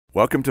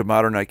Welcome to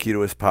Modern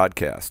Aikidoist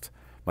Podcast.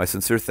 My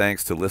sincere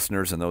thanks to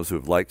listeners and those who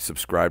have liked,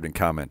 subscribed, and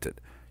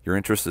commented. Your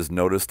interest is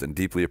noticed and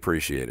deeply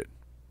appreciated.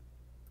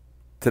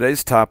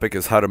 Today's topic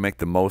is how to make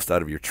the most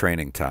out of your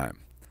training time.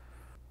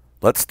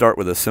 Let's start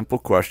with a simple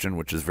question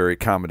which is very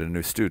common to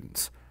new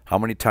students. How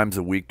many times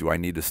a week do I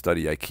need to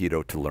study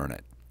Aikido to learn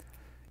it?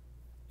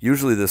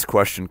 Usually this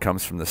question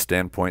comes from the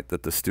standpoint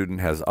that the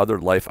student has other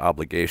life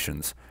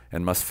obligations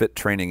and must fit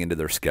training into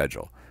their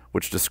schedule,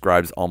 which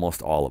describes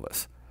almost all of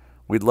us.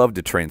 We'd love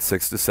to train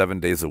 6 to 7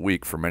 days a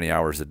week for many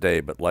hours a day,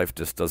 but life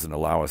just doesn't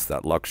allow us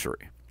that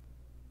luxury.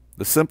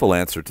 The simple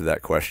answer to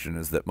that question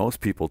is that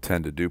most people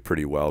tend to do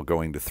pretty well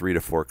going to 3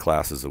 to 4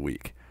 classes a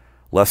week.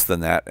 Less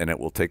than that, and it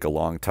will take a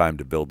long time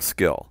to build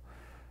skill.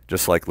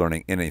 Just like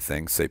learning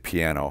anything, say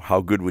piano, how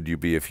good would you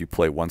be if you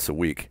play once a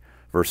week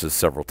versus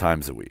several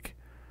times a week?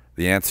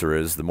 The answer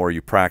is the more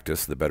you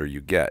practice, the better you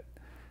get.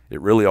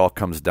 It really all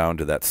comes down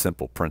to that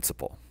simple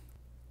principle.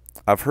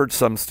 I've heard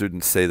some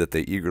students say that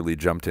they eagerly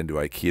jumped into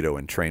Aikido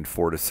and trained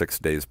 4 to 6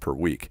 days per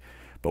week,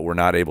 but were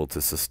not able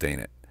to sustain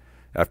it.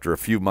 After a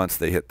few months,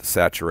 they hit the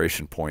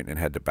saturation point and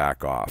had to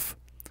back off.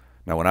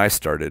 Now, when I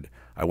started,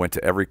 I went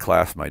to every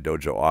class my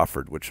dojo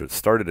offered, which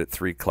started at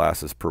 3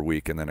 classes per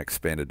week and then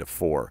expanded to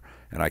 4,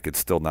 and I could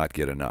still not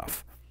get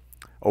enough.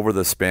 Over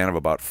the span of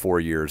about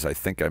 4 years, I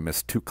think I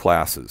missed 2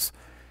 classes,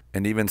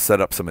 and even set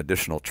up some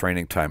additional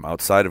training time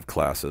outside of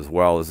class as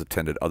well as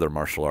attended other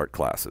martial art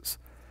classes.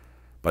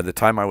 By the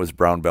time I was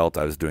brown belt,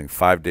 I was doing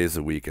 5 days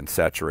a week, and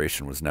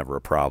saturation was never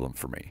a problem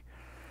for me.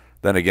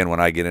 Then again, when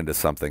I get into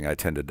something, I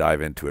tend to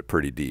dive into it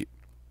pretty deep.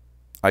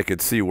 I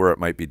could see where it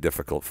might be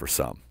difficult for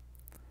some.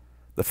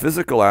 The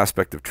physical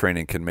aspect of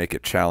training can make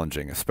it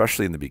challenging,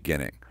 especially in the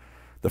beginning.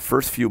 The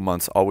first few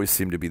months always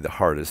seem to be the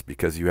hardest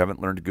because you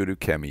haven't learned Guru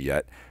Kemi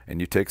yet,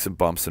 and you take some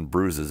bumps and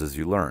bruises as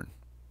you learn.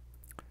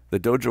 The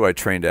dojo I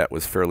trained at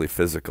was fairly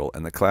physical,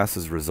 and the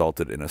classes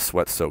resulted in a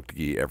sweat-soaked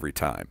gi every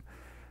time.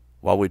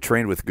 While we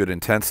trained with good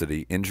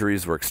intensity,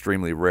 injuries were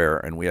extremely rare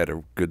and we had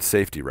a good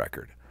safety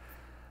record.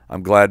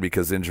 I'm glad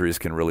because injuries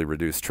can really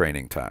reduce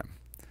training time.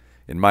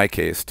 In my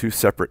case, 2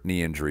 separate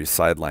knee injuries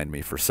sidelined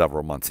me for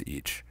several months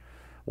each.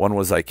 One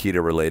was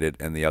Aikido related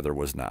and the other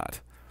was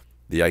not.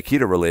 The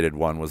Aikido related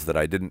one was that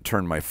I didn't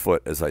turn my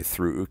foot as I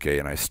threw uke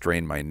and I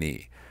strained my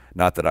knee,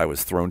 not that I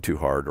was thrown too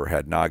hard or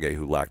had nage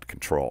who lacked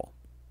control.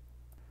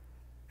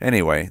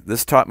 Anyway,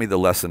 this taught me the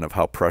lesson of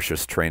how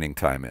precious training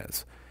time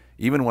is.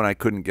 Even when I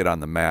couldn't get on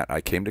the mat,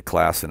 I came to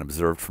class and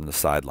observed from the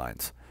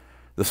sidelines.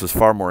 This was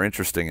far more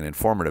interesting and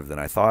informative than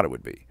I thought it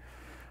would be.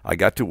 I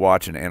got to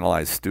watch and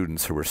analyze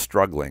students who were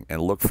struggling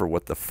and look for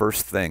what the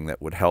first thing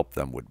that would help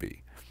them would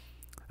be.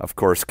 Of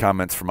course,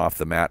 comments from off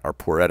the mat are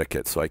poor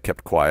etiquette, so I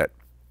kept quiet,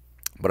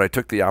 but I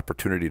took the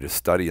opportunity to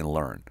study and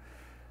learn.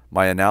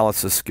 My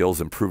analysis skills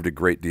improved a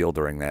great deal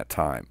during that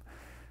time,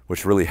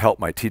 which really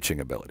helped my teaching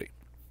ability.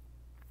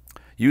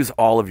 Use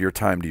all of your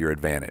time to your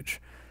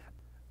advantage.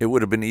 It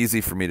would have been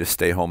easy for me to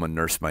stay home and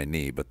nurse my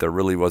knee, but there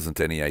really wasn't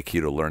any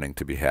Aikido learning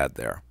to be had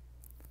there.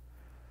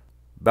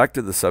 Back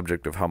to the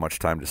subject of how much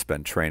time to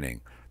spend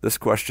training, this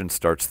question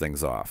starts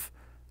things off.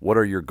 What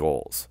are your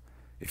goals?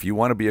 If you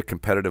want to be a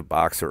competitive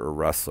boxer or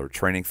wrestler,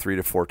 training 3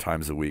 to 4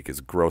 times a week is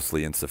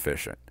grossly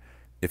insufficient.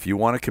 If you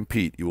want to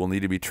compete, you will need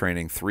to be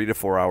training 3 to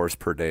 4 hours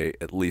per day,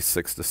 at least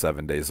 6 to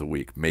 7 days a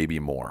week, maybe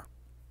more.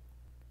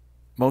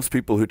 Most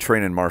people who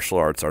train in martial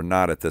arts are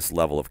not at this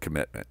level of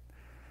commitment.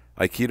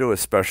 Aikido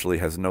especially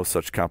has no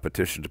such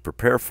competition to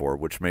prepare for,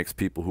 which makes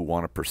people who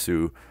want to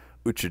pursue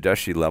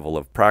uchideshi level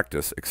of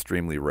practice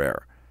extremely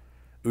rare.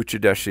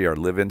 Uchideshi are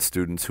live-in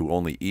students who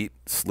only eat,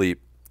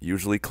 sleep,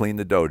 usually clean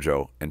the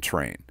dojo, and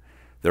train.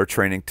 Their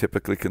training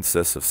typically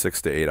consists of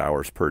 6 to 8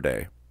 hours per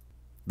day.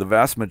 The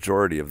vast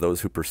majority of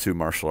those who pursue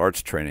martial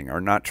arts training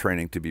are not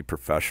training to be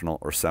professional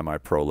or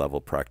semi-pro level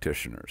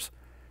practitioners.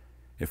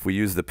 If we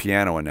use the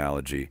piano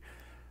analogy,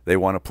 they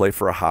want to play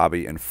for a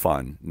hobby and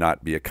fun,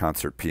 not be a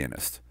concert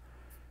pianist.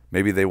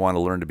 Maybe they want to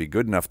learn to be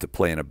good enough to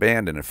play in a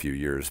band in a few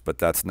years, but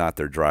that's not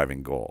their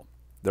driving goal.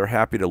 They're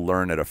happy to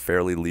learn at a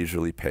fairly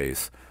leisurely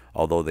pace,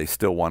 although they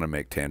still want to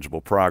make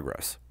tangible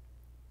progress.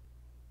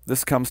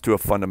 This comes to a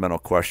fundamental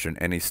question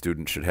any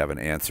student should have an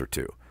answer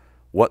to.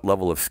 What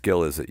level of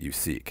skill is it you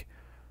seek?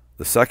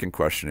 The second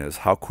question is,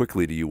 how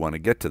quickly do you want to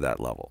get to that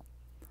level?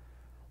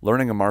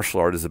 Learning a martial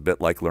art is a bit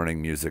like learning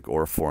music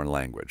or a foreign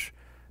language.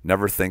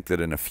 Never think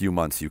that in a few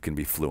months you can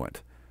be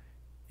fluent.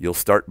 You'll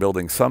start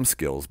building some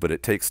skills, but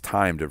it takes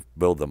time to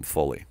build them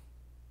fully.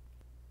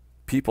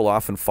 People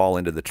often fall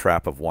into the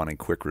trap of wanting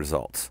quick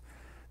results.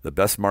 The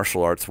best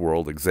martial arts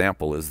world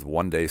example is the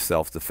one-day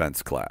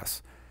self-defense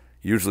class.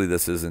 Usually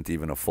this isn't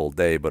even a full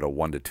day, but a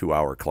 1 to 2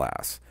 hour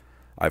class.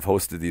 I've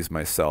hosted these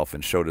myself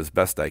and showed as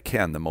best I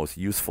can the most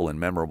useful and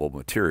memorable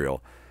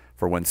material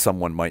for when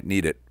someone might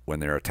need it when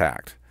they're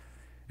attacked.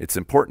 It's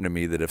important to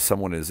me that if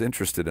someone is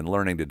interested in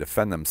learning to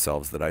defend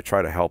themselves, that I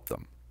try to help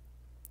them.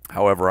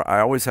 However,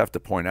 I always have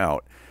to point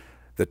out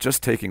that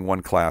just taking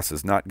one class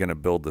is not going to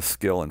build the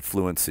skill and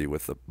fluency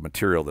with the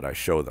material that I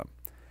show them.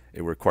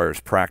 It requires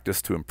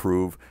practice to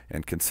improve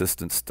and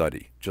consistent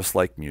study, just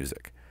like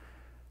music.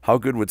 How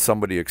good would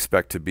somebody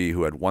expect to be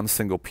who had one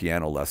single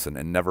piano lesson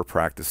and never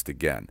practiced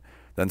again?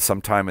 Then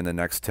sometime in the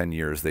next 10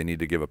 years they need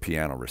to give a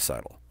piano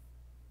recital.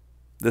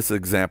 This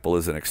example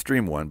is an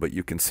extreme one, but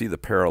you can see the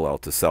parallel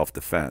to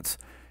self-defense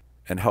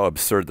and how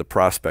absurd the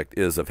prospect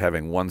is of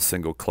having one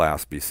single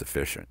class be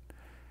sufficient.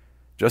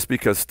 Just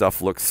because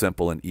stuff looks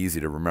simple and easy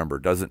to remember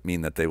doesn't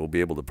mean that they will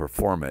be able to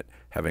perform it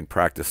having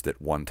practiced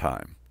it one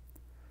time.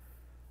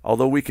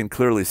 Although we can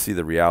clearly see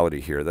the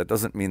reality here, that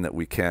doesn't mean that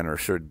we can or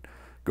should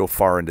go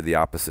far into the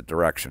opposite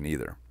direction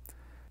either.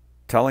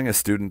 Telling a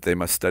student they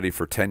must study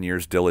for 10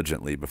 years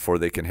diligently before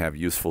they can have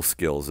useful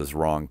skills is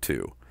wrong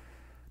too.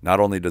 Not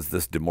only does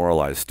this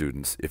demoralize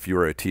students, if you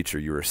are a teacher,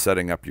 you are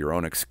setting up your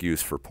own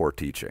excuse for poor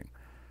teaching.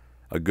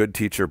 A good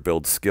teacher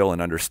builds skill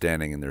and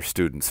understanding in their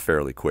students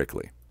fairly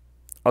quickly.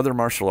 Other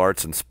martial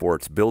arts and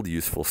sports build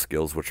useful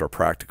skills which are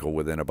practical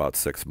within about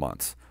 6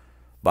 months.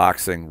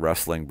 Boxing,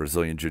 wrestling,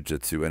 Brazilian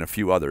Jiu-Jitsu, and a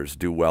few others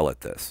do well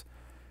at this.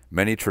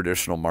 Many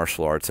traditional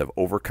martial arts have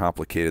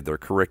overcomplicated their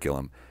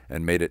curriculum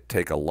and made it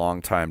take a long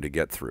time to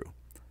get through.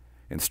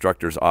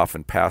 Instructors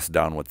often pass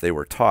down what they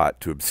were taught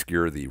to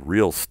obscure the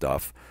real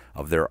stuff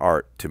of their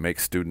art to make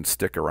students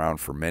stick around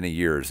for many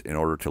years in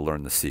order to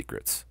learn the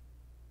secrets.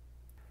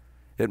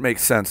 It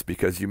makes sense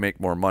because you make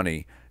more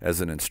money as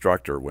an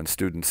instructor when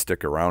students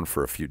stick around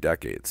for a few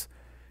decades.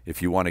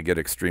 If you want to get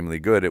extremely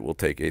good, it will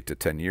take 8 to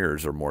 10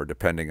 years or more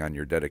depending on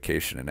your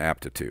dedication and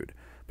aptitude.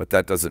 But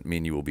that doesn't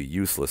mean you will be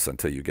useless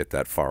until you get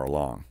that far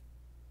along.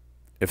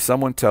 If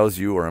someone tells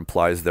you or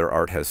implies their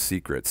art has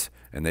secrets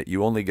and that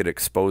you only get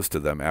exposed to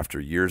them after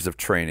years of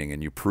training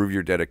and you prove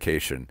your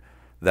dedication,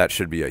 that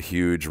should be a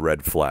huge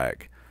red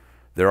flag.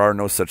 There are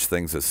no such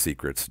things as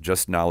secrets,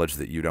 just knowledge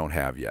that you don't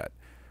have yet.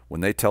 When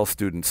they tell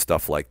students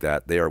stuff like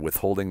that, they are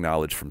withholding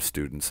knowledge from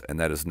students, and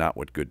that is not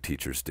what good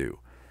teachers do.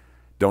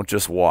 Don't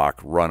just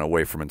run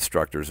away from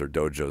instructors or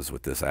dojos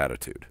with this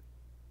attitude.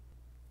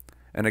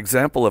 An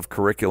example of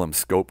curriculum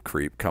scope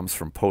creep comes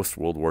from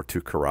post-World War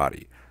II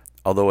karate,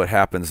 although it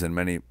happens in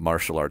many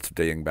martial arts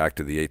dating back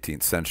to the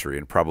 18th century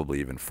and probably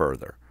even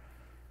further.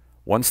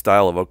 One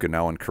style of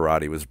Okinawan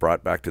karate was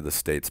brought back to the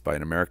States by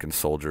an American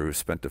soldier who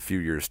spent a few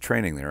years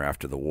training there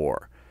after the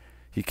war.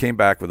 He came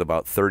back with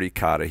about 30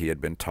 kata he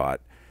had been taught,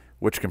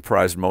 which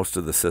comprised most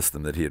of the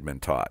system that he had been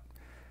taught,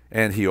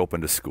 and he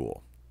opened a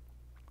school.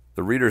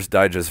 The Reader's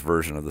Digest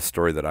version of the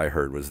story that I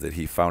heard was that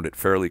he found it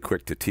fairly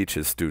quick to teach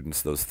his students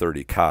those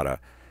 30 kata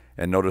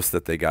and noticed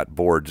that they got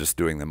bored just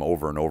doing them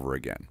over and over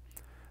again.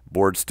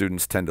 Bored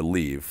students tend to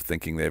leave,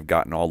 thinking they have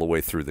gotten all the way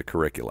through the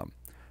curriculum.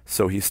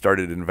 So he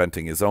started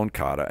inventing his own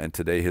kata, and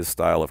today his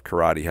style of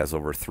karate has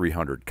over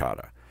 300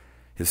 kata.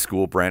 His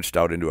school branched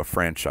out into a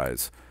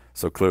franchise,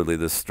 so clearly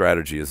this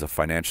strategy is a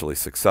financially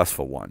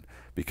successful one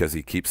because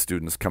he keeps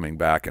students coming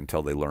back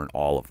until they learn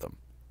all of them.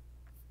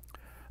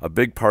 A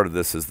big part of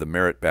this is the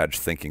merit badge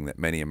thinking that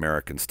many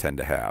Americans tend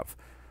to have.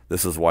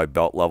 This is why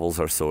belt levels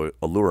are so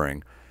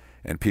alluring,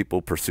 and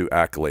people pursue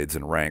accolades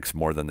and ranks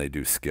more than they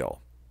do skill.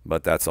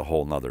 But that's a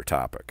whole nother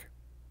topic.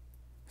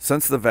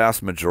 Since the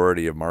vast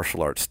majority of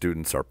martial arts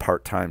students are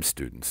part-time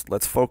students,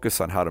 let's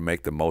focus on how to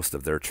make the most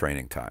of their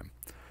training time.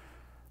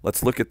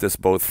 Let's look at this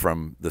both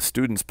from the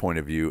student's point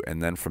of view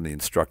and then from the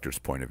instructor's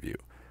point of view,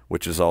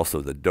 which is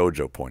also the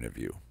dojo point of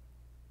view.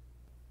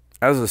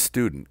 As a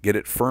student, get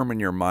it firm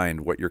in your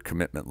mind what your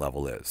commitment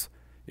level is.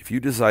 If you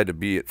decide to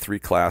be at 3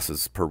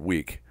 classes per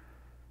week,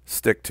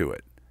 stick to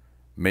it.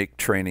 Make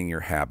training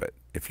your habit.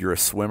 If you're a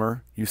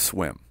swimmer, you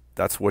swim.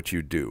 That's what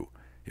you do.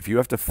 If you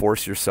have to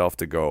force yourself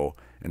to go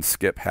and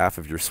skip half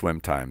of your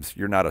swim times,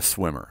 you're not a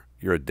swimmer.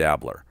 You're a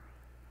dabbler.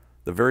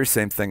 The very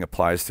same thing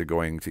applies to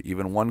going to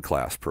even 1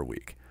 class per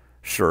week.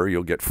 Sure,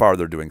 you'll get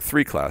farther doing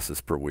 3 classes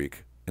per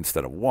week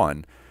instead of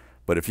 1,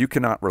 but if you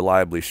cannot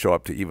reliably show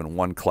up to even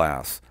 1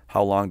 class,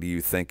 how long do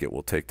you think it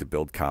will take to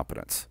build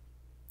competence?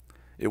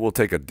 It will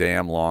take a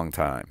damn long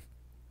time.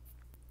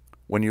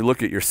 When you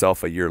look at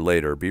yourself a year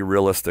later, be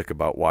realistic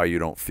about why you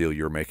don't feel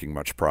you're making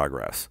much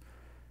progress.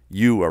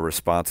 You are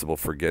responsible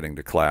for getting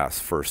to class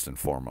first and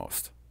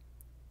foremost.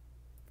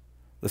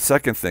 The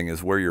second thing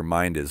is where your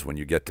mind is when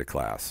you get to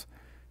class.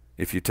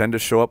 If you tend to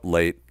show up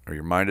late, or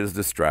your mind is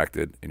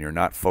distracted, and you're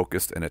not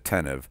focused and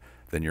attentive,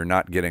 then you're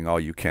not getting all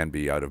you can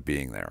be out of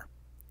being there.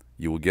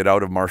 You will get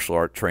out of martial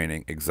art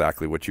training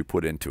exactly what you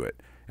put into it,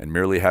 and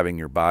merely having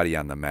your body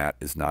on the mat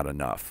is not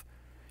enough.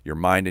 Your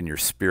mind and your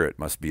spirit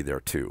must be there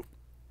too.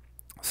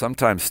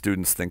 Sometimes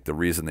students think the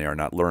reason they are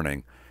not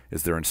learning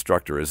is their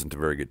instructor isn't a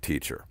very good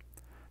teacher.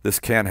 This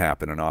can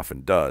happen and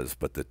often does,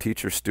 but the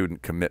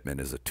teacher-student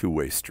commitment is a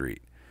two-way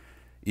street.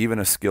 Even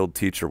a skilled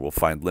teacher will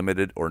find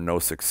limited or no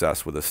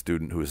success with a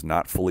student who is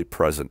not fully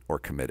present or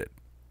committed.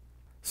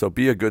 So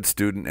be a good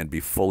student and be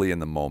fully in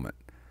the moment.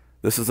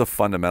 This is a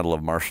fundamental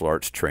of martial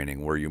arts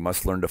training where you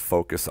must learn to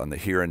focus on the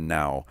here and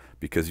now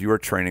because you are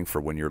training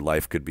for when your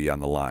life could be on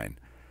the line.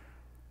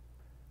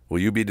 Will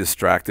you be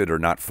distracted or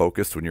not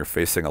focused when you're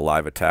facing a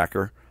live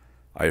attacker?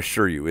 I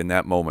assure you, in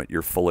that moment,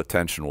 your full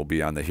attention will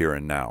be on the here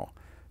and now.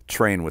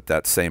 Train with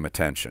that same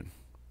attention.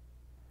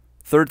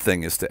 Third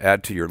thing is to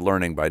add to your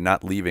learning by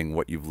not leaving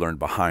what you've learned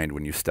behind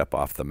when you step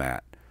off the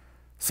mat.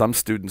 Some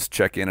students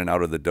check in and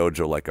out of the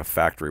dojo like a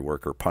factory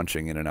worker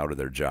punching in and out of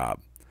their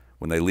job.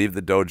 When they leave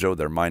the dojo,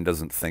 their mind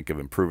doesn't think of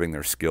improving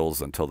their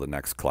skills until the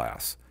next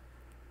class.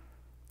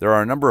 There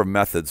are a number of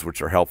methods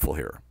which are helpful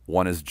here.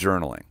 One is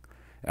journaling.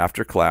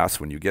 After class,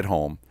 when you get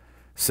home,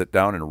 sit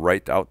down and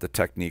write out the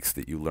techniques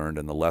that you learned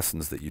and the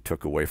lessons that you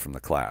took away from the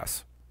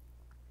class.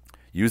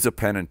 Use a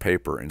pen and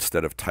paper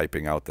instead of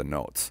typing out the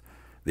notes.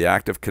 The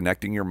act of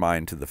connecting your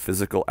mind to the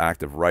physical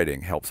act of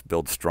writing helps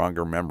build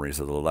stronger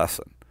memories of the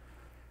lesson.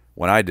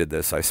 When I did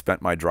this, I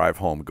spent my drive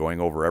home going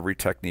over every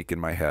technique in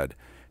my head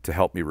to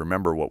help me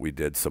remember what we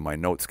did so my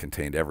notes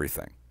contained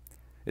everything.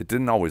 It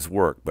didn't always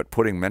work, but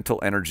putting mental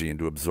energy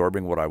into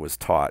absorbing what I was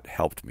taught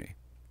helped me.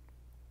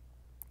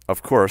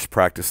 Of course,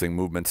 practicing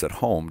movements at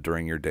home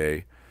during your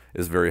day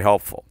is very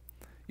helpful.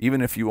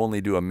 Even if you only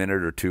do a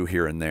minute or two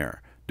here and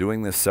there,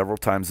 doing this several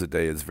times a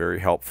day is very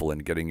helpful in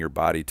getting your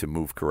body to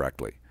move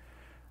correctly.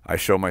 I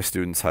show my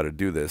students how to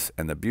do this,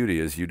 and the beauty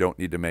is you don't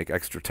need to make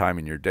extra time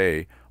in your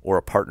day or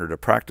a partner to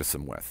practice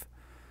them with.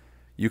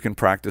 You can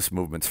practice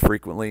movements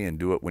frequently and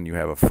do it when you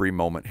have a free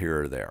moment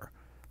here or there.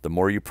 The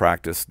more you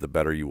practice, the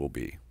better you will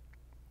be.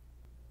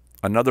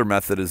 Another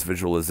method is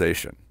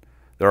visualization.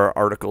 There are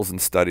articles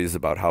and studies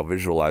about how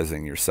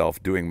visualizing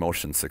yourself doing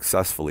motion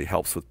successfully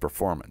helps with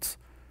performance.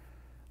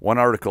 One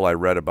article I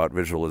read about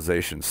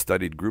visualization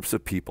studied groups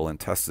of people and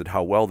tested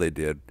how well they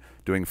did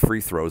doing free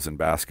throws in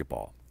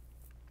basketball.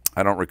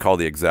 I don't recall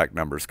the exact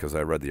numbers because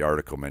I read the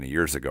article many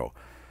years ago,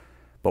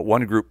 but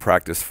one group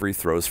practiced free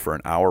throws for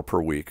an hour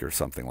per week or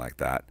something like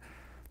that.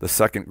 The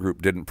second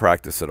group didn't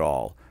practice at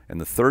all, and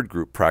the third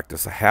group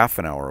practiced a half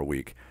an hour a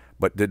week,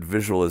 but did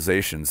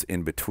visualizations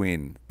in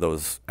between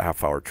those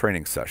half-hour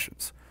training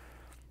sessions.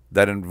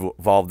 That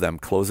involved them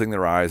closing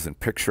their eyes and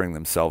picturing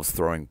themselves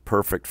throwing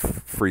perfect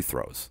free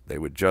throws. They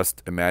would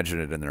just imagine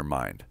it in their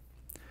mind.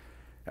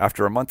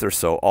 After a month or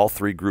so, all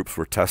three groups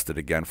were tested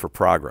again for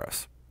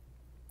progress.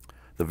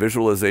 The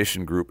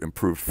visualization group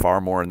improved far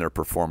more in their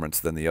performance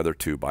than the other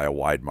two by a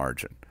wide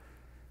margin.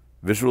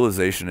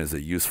 Visualization is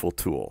a useful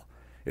tool.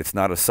 It's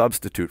not a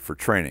substitute for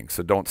training,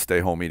 so don't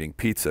stay home eating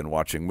pizza and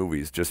watching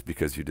movies just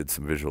because you did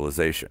some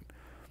visualization.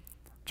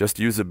 Just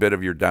use a bit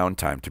of your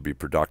downtime to be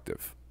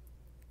productive.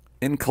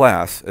 In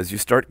class, as you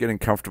start getting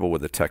comfortable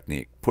with a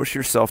technique, push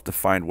yourself to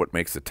find what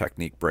makes a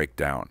technique break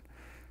down.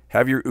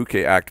 Have your uke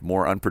act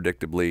more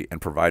unpredictably and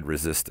provide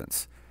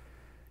resistance.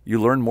 You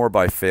learn more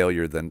by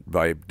failure than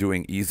by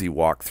doing easy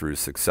walkthroughs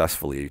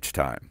successfully each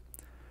time.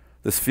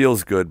 This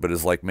feels good, but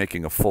is like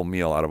making a full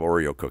meal out of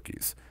Oreo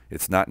cookies.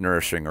 It's not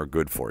nourishing or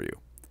good for you.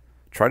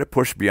 Try to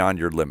push beyond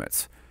your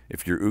limits.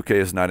 If your uke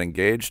is not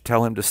engaged,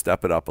 tell him to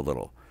step it up a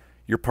little.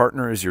 Your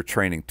partner is your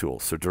training tool,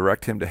 so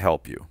direct him to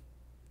help you.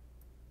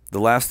 The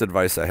last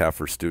advice I have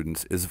for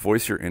students is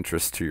voice your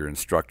interests to your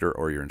instructor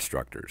or your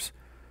instructors.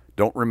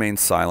 Don't remain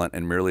silent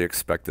and merely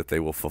expect that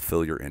they will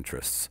fulfill your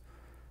interests.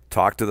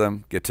 Talk to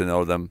them, get to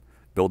know them,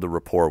 build a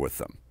rapport with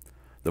them.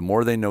 The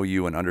more they know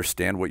you and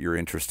understand what you're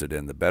interested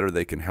in, the better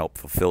they can help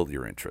fulfill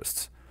your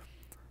interests.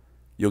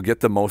 You'll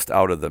get the most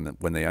out of them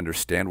when they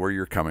understand where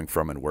you're coming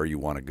from and where you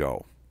want to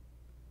go.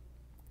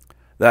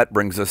 That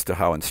brings us to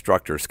how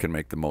instructors can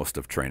make the most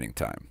of training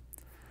time.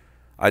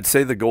 I'd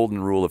say the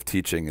golden rule of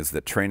teaching is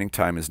that training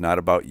time is not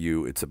about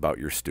you, it's about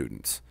your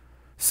students.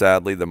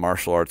 Sadly, the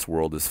martial arts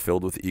world is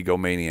filled with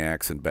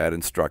egomaniacs and bad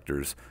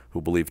instructors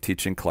who believe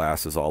teaching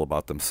class is all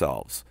about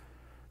themselves.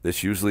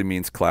 This usually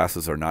means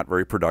classes are not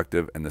very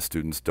productive and the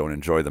students don't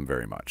enjoy them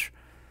very much.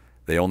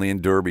 They only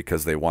endure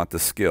because they want the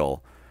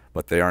skill,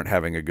 but they aren't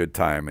having a good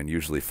time and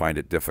usually find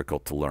it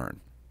difficult to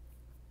learn.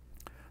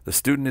 The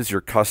student is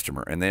your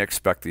customer and they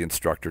expect the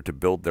instructor to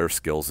build their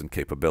skills and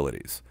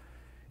capabilities.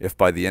 If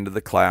by the end of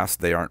the class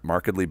they aren't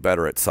markedly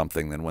better at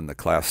something than when the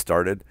class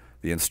started,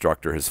 the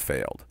instructor has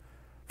failed.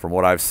 From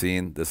what I've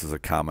seen, this is a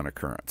common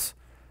occurrence.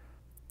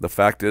 The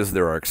fact is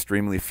there are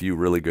extremely few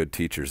really good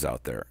teachers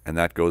out there, and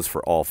that goes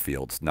for all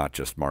fields, not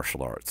just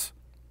martial arts.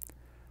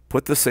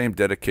 Put the same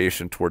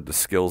dedication toward the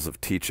skills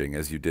of teaching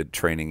as you did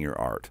training your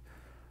art.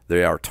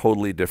 They are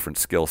totally different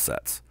skill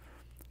sets.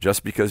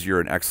 Just because you're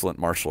an excellent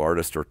martial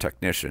artist or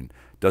technician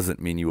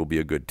doesn't mean you will be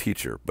a good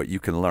teacher, but you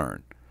can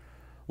learn.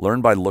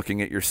 Learn by looking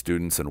at your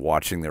students and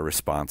watching their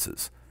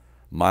responses.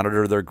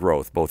 Monitor their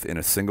growth both in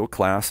a single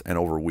class and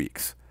over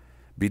weeks.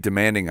 Be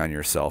demanding on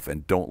yourself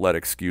and don't let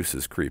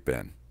excuses creep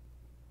in.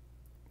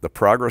 The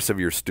progress of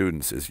your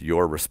students is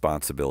your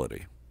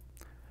responsibility.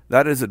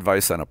 That is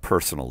advice on a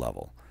personal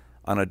level.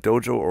 On a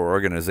dojo or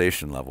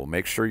organization level,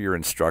 make sure your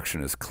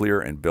instruction is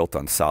clear and built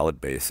on solid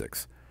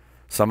basics.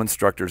 Some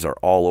instructors are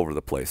all over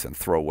the place and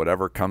throw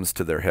whatever comes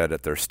to their head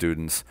at their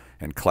students,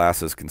 and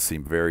classes can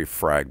seem very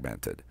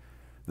fragmented.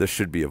 This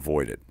should be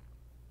avoided.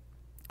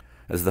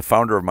 As the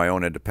founder of my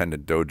own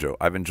independent dojo,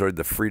 I've enjoyed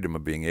the freedom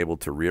of being able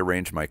to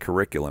rearrange my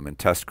curriculum and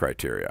test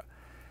criteria.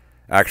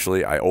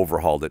 Actually, I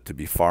overhauled it to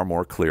be far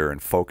more clear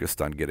and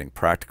focused on getting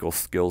practical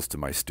skills to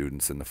my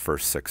students in the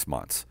first 6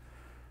 months.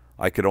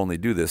 I could only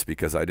do this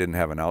because I didn't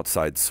have an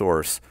outside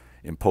source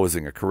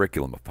imposing a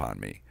curriculum upon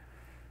me.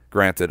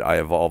 Granted, I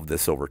evolved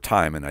this over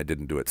time and I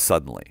didn't do it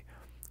suddenly.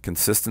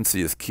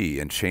 Consistency is key,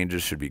 and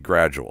changes should be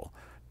gradual.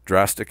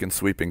 Drastic and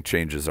sweeping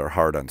changes are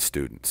hard on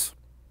students.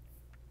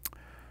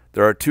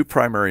 There are two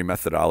primary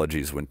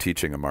methodologies when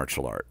teaching a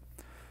martial art.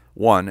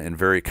 One, and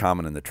very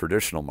common in the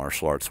traditional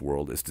martial arts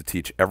world, is to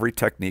teach every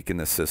technique in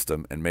the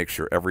system and make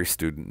sure every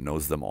student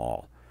knows them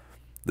all.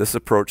 This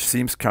approach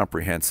seems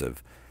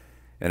comprehensive,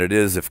 and it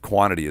is if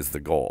quantity is the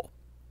goal.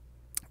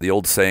 The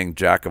old saying,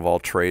 "Jack of all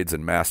trades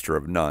and master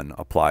of none,"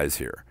 applies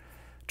here.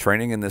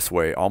 Training in this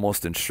way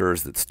almost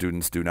ensures that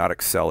students do not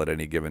excel at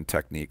any given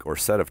technique or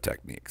set of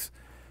techniques.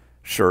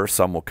 Sure,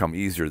 some will come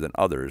easier than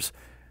others,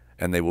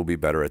 and they will be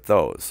better at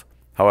those.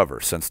 However,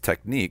 since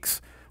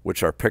techniques,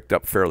 which are picked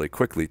up fairly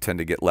quickly, tend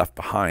to get left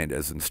behind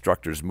as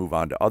instructors move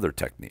on to other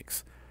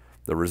techniques,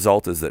 the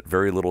result is that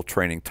very little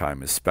training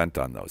time is spent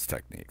on those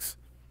techniques.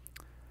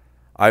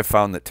 I've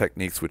found that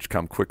techniques which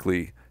come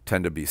quickly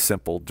tend to be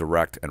simple,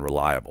 direct, and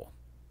reliable.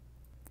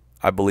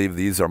 I believe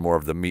these are more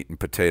of the meat and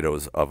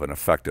potatoes of an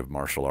effective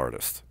martial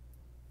artist.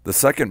 The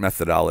second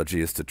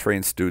methodology is to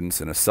train students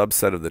in a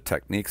subset of the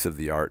techniques of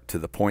the art to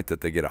the point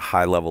that they get a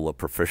high level of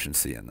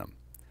proficiency in them.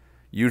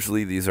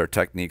 Usually these are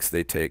techniques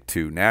they take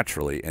to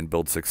naturally and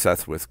build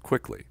success with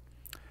quickly.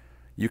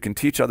 You can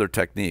teach other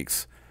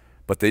techniques,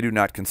 but they do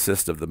not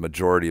consist of the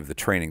majority of the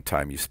training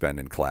time you spend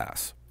in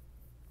class.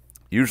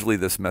 Usually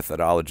this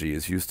methodology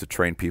is used to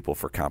train people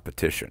for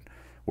competition,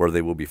 where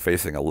they will be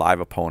facing a live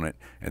opponent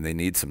and they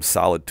need some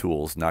solid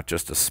tools, not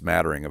just a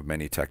smattering of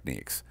many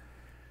techniques.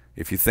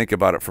 If you think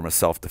about it from a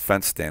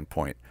self-defense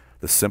standpoint,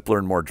 the simpler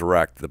and more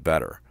direct, the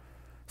better.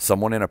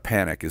 Someone in a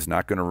panic is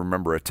not going to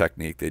remember a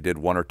technique they did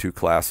 1 or 2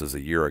 classes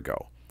a year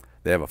ago.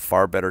 They have a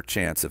far better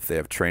chance if they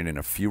have trained in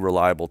a few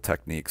reliable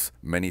techniques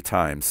many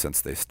times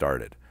since they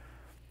started.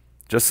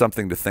 Just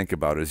something to think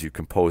about as you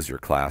compose your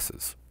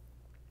classes.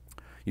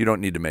 You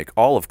don't need to make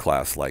all of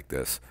class like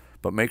this,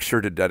 but make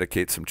sure to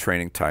dedicate some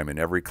training time in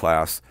every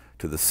class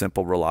to the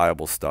simple,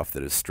 reliable stuff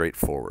that is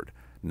straightforward,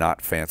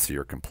 not fancy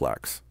or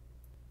complex.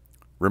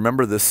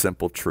 Remember this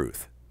simple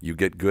truth: you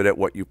get good at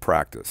what you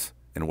practice,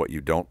 and what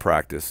you don't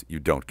practice, you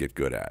don't get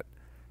good at.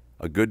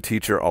 A good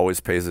teacher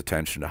always pays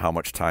attention to how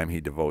much time he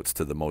devotes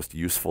to the most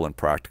useful and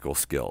practical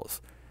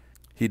skills.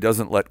 He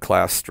doesn't let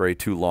class stray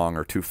too long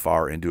or too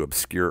far into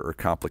obscure or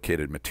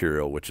complicated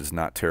material which is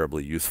not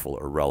terribly useful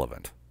or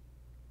relevant.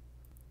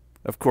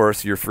 Of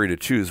course, you're free to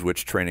choose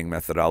which training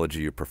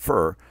methodology you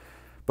prefer,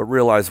 but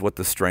realize what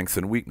the strengths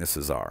and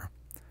weaknesses are.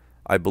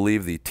 I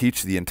believe the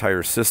teach the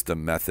entire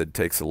system method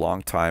takes a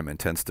long time and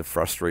tends to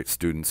frustrate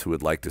students who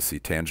would like to see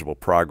tangible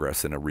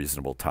progress in a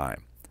reasonable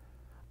time.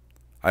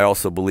 I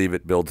also believe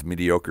it builds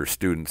mediocre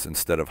students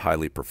instead of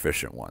highly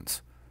proficient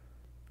ones.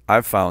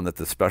 I've found that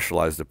the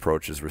specialized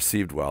approach is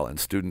received well and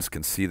students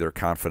can see their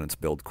confidence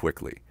build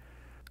quickly.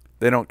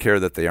 They don't care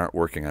that they aren't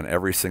working on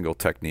every single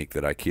technique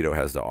that Aikido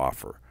has to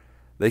offer.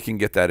 They can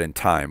get that in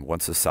time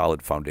once a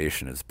solid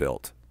foundation is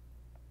built.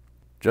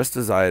 Just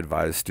as I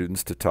advise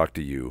students to talk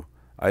to you,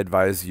 I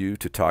advise you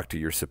to talk to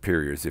your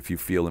superiors if you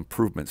feel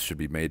improvements should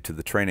be made to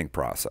the training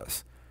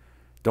process.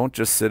 Don't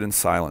just sit in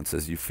silence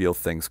as you feel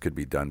things could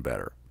be done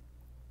better.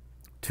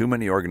 Too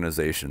many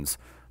organizations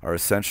are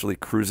essentially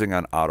cruising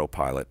on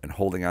autopilot and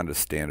holding on to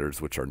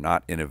standards which are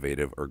not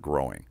innovative or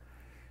growing.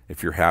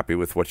 If you're happy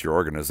with what your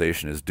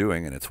organization is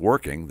doing and it's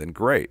working, then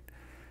great.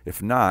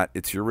 If not,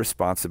 it's your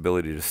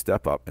responsibility to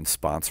step up and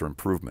sponsor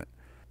improvement.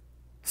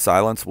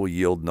 Silence will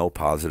yield no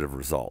positive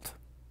result.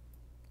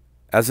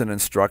 As an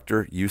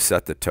instructor, you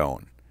set the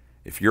tone.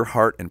 If your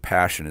heart and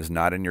passion is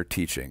not in your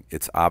teaching,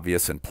 it's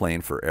obvious and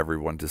plain for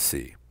everyone to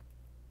see.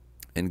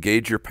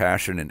 Engage your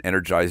passion and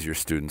energize your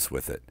students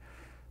with it.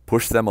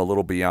 Push them a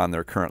little beyond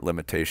their current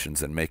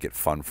limitations and make it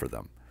fun for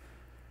them.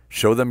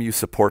 Show them you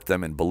support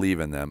them and believe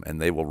in them, and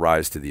they will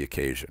rise to the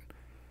occasion.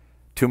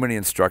 Too many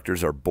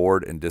instructors are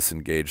bored and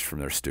disengaged from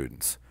their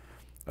students.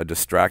 A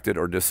distracted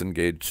or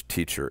disengaged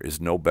teacher is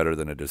no better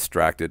than a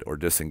distracted or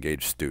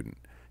disengaged student.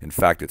 In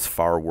fact, it's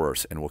far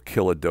worse and will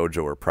kill a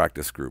dojo or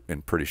practice group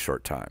in pretty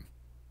short time.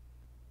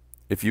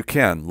 If you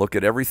can, look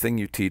at everything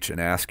you teach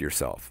and ask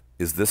yourself,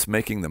 is this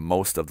making the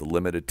most of the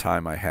limited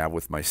time I have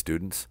with my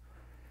students?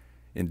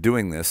 In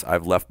doing this,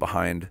 I've left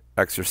behind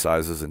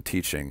exercises and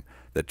teaching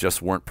that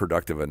just weren't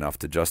productive enough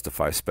to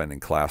justify spending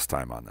class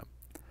time on them.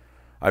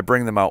 I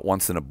bring them out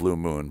once in a blue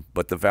moon,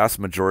 but the vast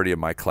majority of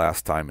my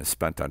class time is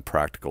spent on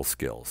practical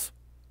skills.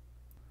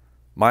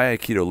 My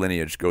Aikido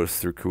lineage goes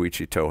through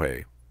Koichi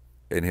Tohei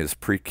in his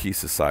pre-Ki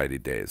Society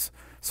days,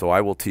 so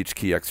I will teach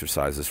Ki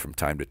exercises from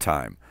time to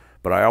time,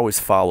 but I always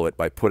follow it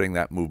by putting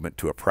that movement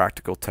to a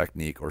practical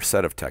technique or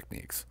set of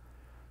techniques.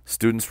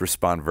 Students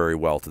respond very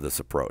well to this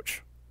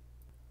approach.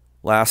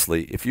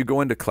 Lastly, if you go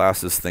into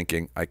classes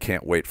thinking, I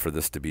can't wait for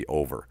this to be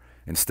over,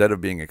 instead of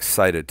being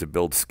excited to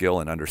build skill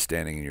and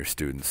understanding in your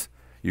students,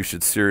 you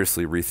should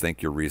seriously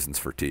rethink your reasons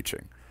for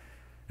teaching.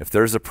 If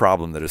there's a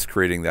problem that is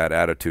creating that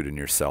attitude in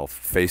yourself,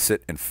 face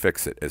it and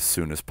fix it as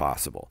soon as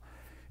possible.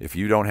 If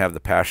you don't have the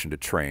passion to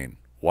train,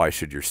 why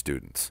should your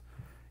students?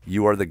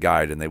 You are the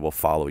guide and they will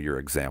follow your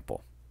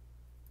example.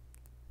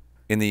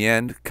 In the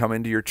end, come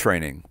into your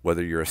training,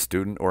 whether you're a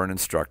student or an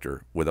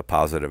instructor, with a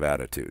positive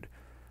attitude.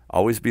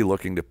 Always be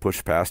looking to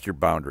push past your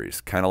boundaries,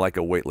 kind of like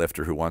a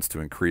weightlifter who wants to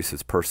increase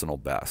his personal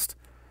best.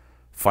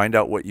 Find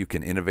out what you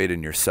can innovate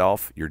in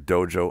yourself, your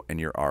dojo, and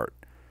your art.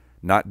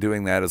 Not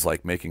doing that is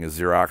like making a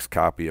Xerox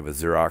copy of a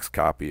Xerox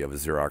copy of a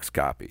Xerox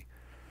copy.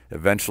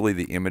 Eventually,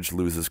 the image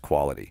loses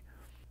quality.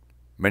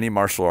 Many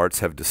martial arts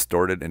have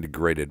distorted and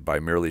degraded by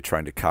merely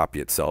trying to copy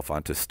itself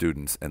onto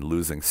students and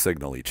losing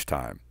signal each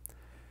time.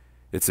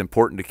 It's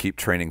important to keep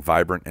training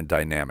vibrant and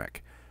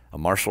dynamic. A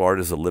martial art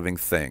is a living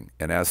thing,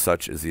 and as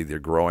such is either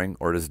growing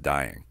or it is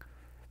dying.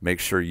 Make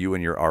sure you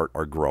and your art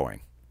are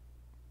growing.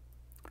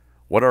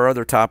 What are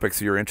other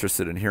topics you're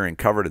interested in hearing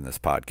covered in this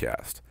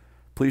podcast?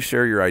 Please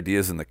share your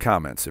ideas in the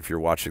comments if you're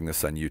watching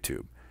this on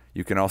YouTube.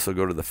 You can also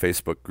go to the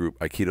Facebook group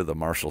Aikido the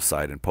Martial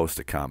Side and post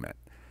a comment.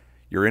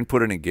 Your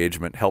input and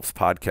engagement helps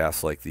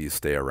podcasts like these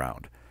stay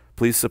around.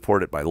 Please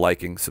support it by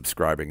liking,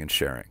 subscribing, and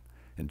sharing.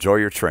 Enjoy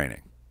your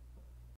training.